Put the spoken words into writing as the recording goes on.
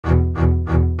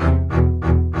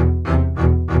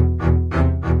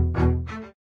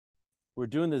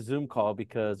doing the Zoom call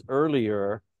because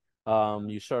earlier,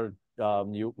 you started,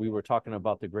 we were talking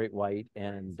about the Great White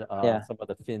and Yeah. some of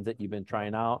the fins that you've been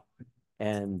trying out,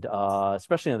 and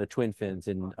especially on the twin fins,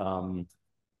 and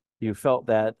you felt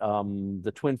that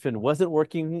the twin fin wasn't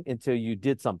working until you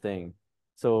did something.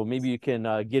 So maybe you can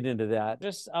get into that.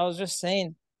 I was just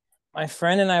saying, my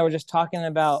friend and I were just talking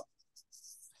about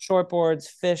shortboards,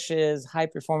 fishes, high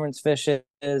performance fishes.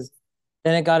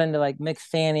 Then it got into like Mick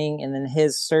Fanning and then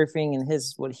his surfing and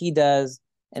his what he does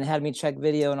and had me check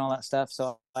video and all that stuff.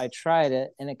 So I tried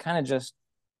it and it kind of just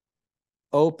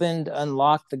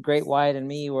unlocked the great white in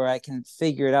me where I can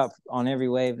figure it out on every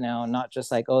wave now and not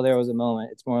just like, oh, there was a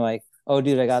moment. It's more like, oh,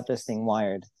 dude, I got this thing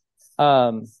wired.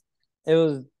 Um, it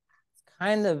was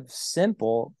kind of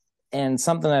simple and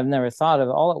something I've never thought of.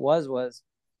 All it was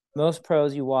most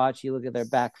pros you watch, you look at their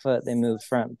back foot, they move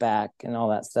front, back, and all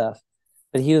that stuff.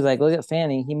 But he was like, look at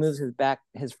Fanning, he moves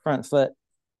his front foot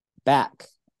back.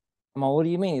 I'm like, what do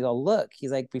you mean? He's all, look.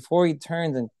 He's like, before he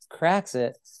turns and cracks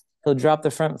it, he'll drop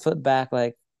the front foot back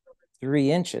like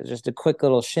 3 inches, just a quick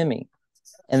little shimmy,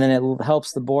 and then it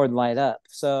helps the board light up.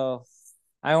 So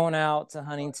I went out to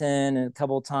Huntington a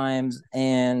couple times,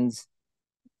 and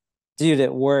dude,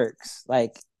 it works.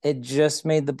 Like it just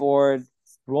made the board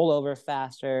roll over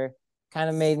faster. Kind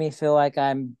of made me feel like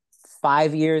I'm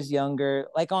 5 years younger.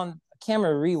 Like on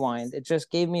camera rewind, it just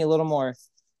gave me a little more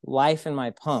life in my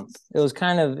pump. It was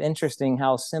kind of interesting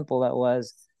how simple that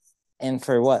was. And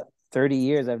for what, 30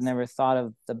 years, I've never thought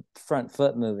of the front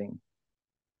foot moving.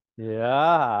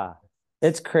 Yeah.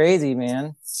 It's crazy, man.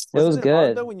 It Wasn't was it hard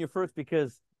though good. when you first,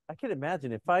 because I can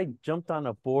imagine if I jumped on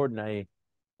a board and I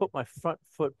put my front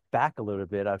foot back a little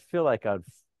bit, I feel like I'd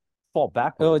fall Oh,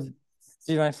 backwards.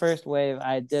 dude, my first wave,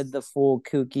 I did the full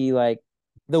kooky, like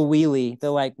the wheelie,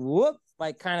 the like whoop,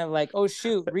 like kind of like, oh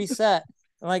shoot, reset.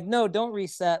 I'm like, no, don't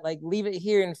reset. Like leave it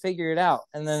here and figure it out.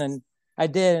 And then I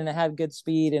did, and it had good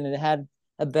speed and it had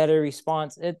a better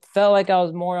response. It felt like I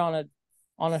was more on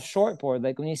a short board.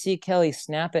 Like when you see Kelly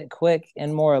snap it quick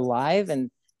and more alive and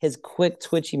his quick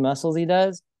twitchy muscles he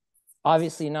does,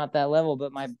 obviously not that level,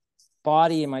 but my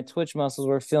body and my twitch muscles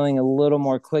were feeling a little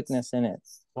more quickness in it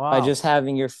by Wow. just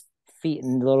having your feet a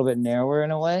little bit narrower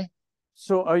in a way.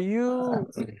 So are you,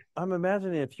 I'm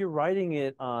imagining if you're riding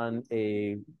it on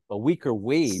a weaker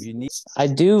wave, you need, I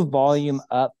do volume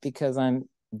up because I'm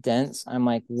dense. I'm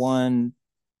like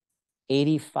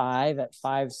 185 at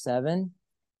 5'7".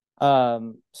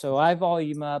 So I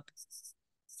volume up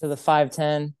to the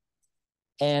 5'10",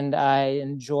 and I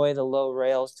enjoy the low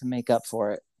rails to make up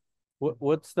for it.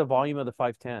 what's the volume of the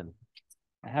 510?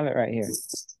 I have it right here.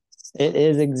 It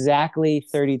is exactly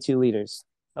 32 liters.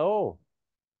 Oh,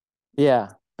 Yeah.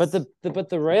 But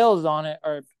the rails on it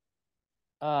are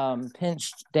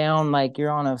pinched down like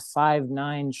you're on a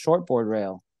 5'9" shortboard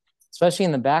rail, especially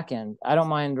in the back end. I don't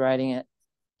mind riding it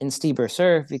in steeper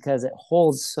surf because it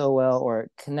holds so well, or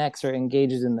it connects or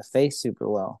engages in the face super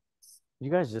well. you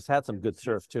guys just had some good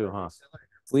surf too, huh?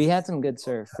 We had some good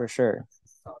surf for sure.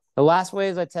 The last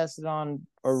waves I tested on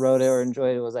or rode it or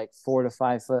enjoyed it was like 4 to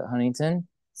 5 foot Huntington.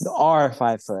 The R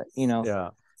 5 foot, Yeah.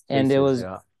 and it Spaces, was,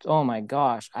 yeah. oh my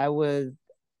gosh, I was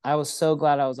so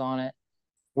glad I was on it.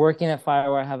 Working at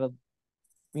Firewire, I have a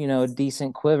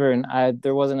decent quiver, and I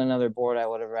there wasn't another board I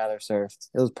would have rather surfed.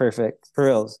 It was perfect for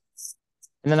reals.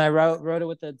 And then I rode it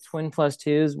with the twin plus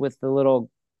twos with the little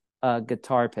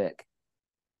guitar pick.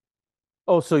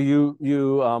 Oh, so did you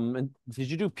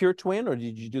do pure twin or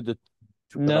did you do the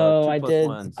No, two I plus did.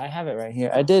 ones? I have it right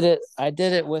here. I did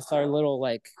it with our little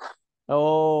like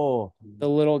Oh, the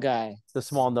little guy. the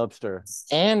small nubster.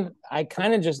 And I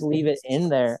kind of just leave it in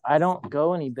there. I don't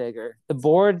go any bigger. The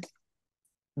board,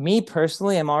 me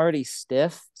personally, I'm already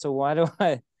stiff. So why do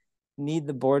I need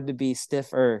the board to be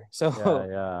stiffer? Yeah, So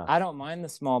yeah, I don't mind the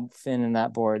small fin in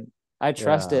that board. I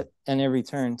trust yeah. it in every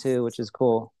turn too, which is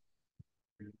cool.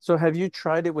 So have you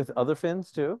tried it with other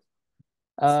fins too?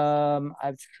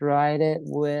 I've tried it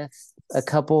with a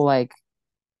couple like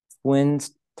twin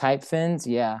type fins.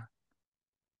 Yeah.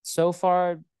 So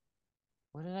far,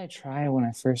 what did I try when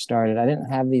I first started? I didn't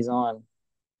have these on.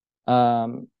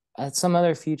 I had some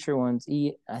other future ones.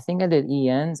 I think I did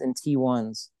ENs and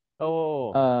T1s.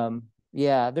 Oh,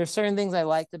 Yeah, there's certain things I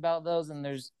liked about those, and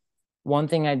there's one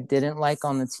thing I didn't like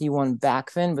on the T1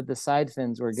 back fin, but the side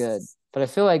fins were good. But I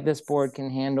feel like this board can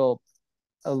handle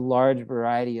a large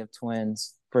variety of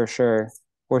twins for sure.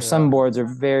 Where some yeah. boards are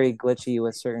very glitchy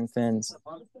with certain fins.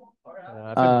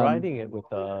 I've been Um, riding it with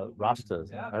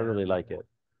Rastas. I really like it.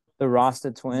 the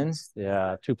Rasta twins,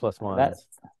 Yeah, two plus that ones.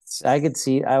 I could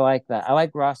see. I like that. I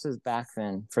like Rasta's back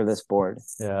fin for this board.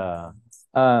 Yeah.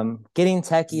 Getting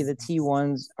techie, the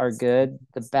T1s are good.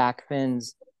 The back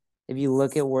fins, if you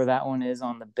look at where that one is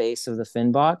on the base of the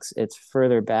fin box, it's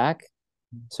further back.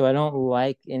 So I don't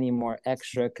like any more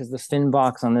extra because the fin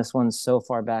box on this one's so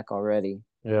far back already.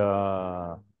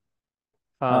 Yeah.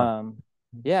 Huh. Um,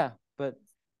 yeah, but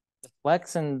the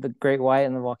Flex and the Great White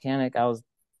and the Volcanic,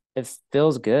 it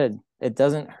feels good. It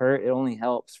doesn't hurt. It only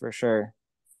helps for sure.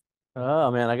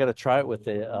 Oh man, I gotta try it with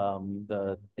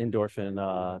the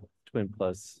Endorphin Twin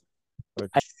Plus. Or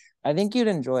I think you'd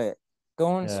enjoy it.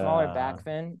 Going smaller yeah. back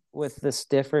fin with the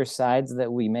stiffer sides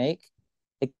that we make,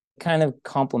 it kind of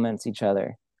complements each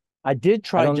other. I did I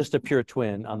try don't, just a pure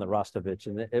twin on the Rostovich,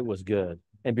 and it was good.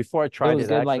 And before I it tried was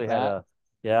it, I good like actually had that. a,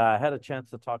 yeah, I had a chance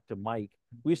to talk to Mike.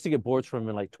 We used to get boards from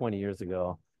him like 20 years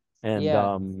ago, and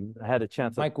Yeah, I had a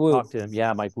chance to Mike Wu. talk to him.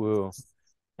 Yeah, Mike Wu.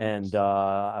 And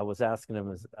I was asking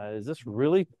him, is this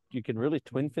really, you can really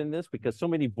twin fin this? Because so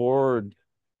many board,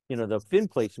 the fin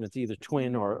placement's either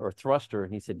twin or thruster.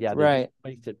 And he said, yeah, they just Right,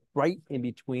 placed it right in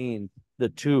between the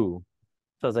two.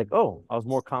 So I was like, oh, I was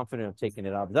more confident of taking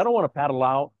it out because I don't want to paddle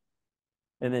out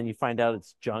and then you find out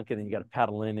it's junk and then you got to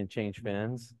paddle in and change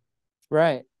fins.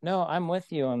 right. No, I'm with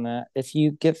you on that. If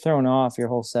you get thrown off, your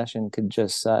whole session could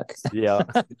just suck. Yeah,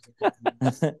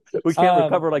 we can't um,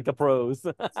 recover like the pros.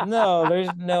 no, there's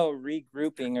no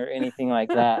regrouping or anything like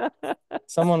that.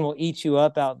 Someone will eat you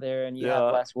up out there and you have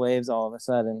Yeah, less waves all of a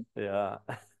sudden. yeah.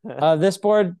 This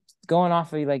board going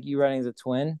off of like you running as a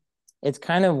twin, it's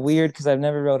kind of weird because I've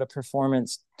never rode a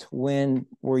performance twin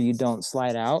where you don't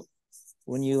slide out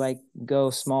when you like go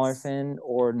smaller fin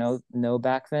or no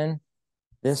back fin.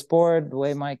 This board, the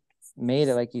way Mike made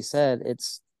it, like you said,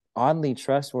 it's oddly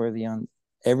trustworthy on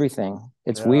everything.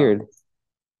 It's Yeah, weird.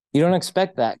 You don't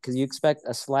expect that because you expect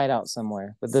a slide out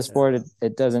somewhere, but this board yeah.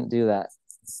 it doesn't do that.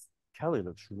 Kelly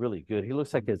looks really good. He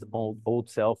looks like his old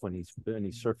self when he's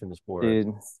surfing this board.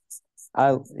 Dude,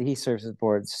 I he surfs his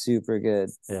board super good.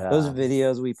 Those Yeah.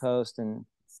 videos we post, and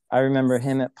I remember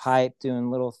him at Pipe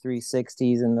doing little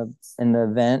 360s in the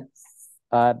event.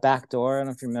 Back door. I don't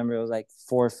know if you remember, it was like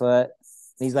 4 foot.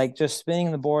 He's like just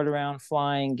spinning the board around,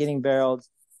 flying, getting barreled.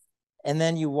 And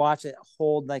then you watch it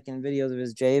hold like in videos of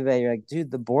his JV. You're like, dude,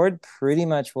 the board pretty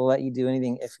much will let you do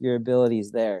anything if your ability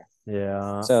is there.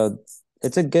 Yeah. So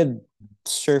it's a good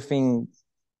surfing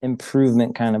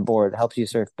improvement kind of board. It helps you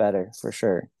surf better for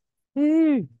sure.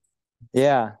 Just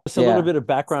Yeah, a little yeah, bit of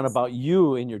background about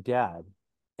you and your dad.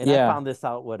 And I yeah. found this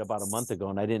out, about a month ago,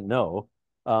 and I didn't know.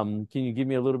 Can you give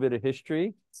me a little bit of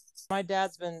history? My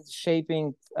dad's been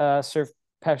shaping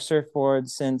surfboards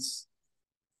since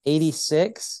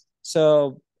 '86.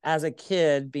 So as a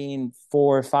kid, being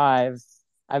 4 or 5,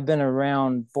 I've been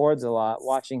around boards a lot,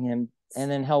 watching him and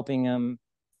then helping him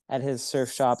at his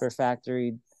surf shop or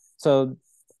factory. So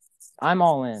I'm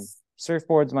all in.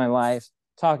 Surfboard's my life.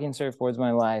 Talking surfboard's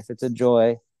my life. It's a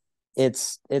joy.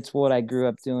 It's what I grew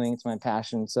up doing. It's my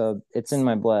passion. So it's in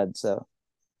my blood. So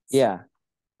yeah.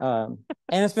 And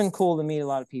it's been cool to meet a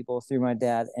lot of people through my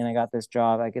dad, and I got this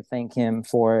job. I could thank him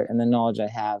for it and the knowledge I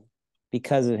have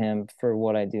because of him for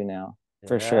what I do now,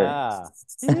 for sure. Yeah.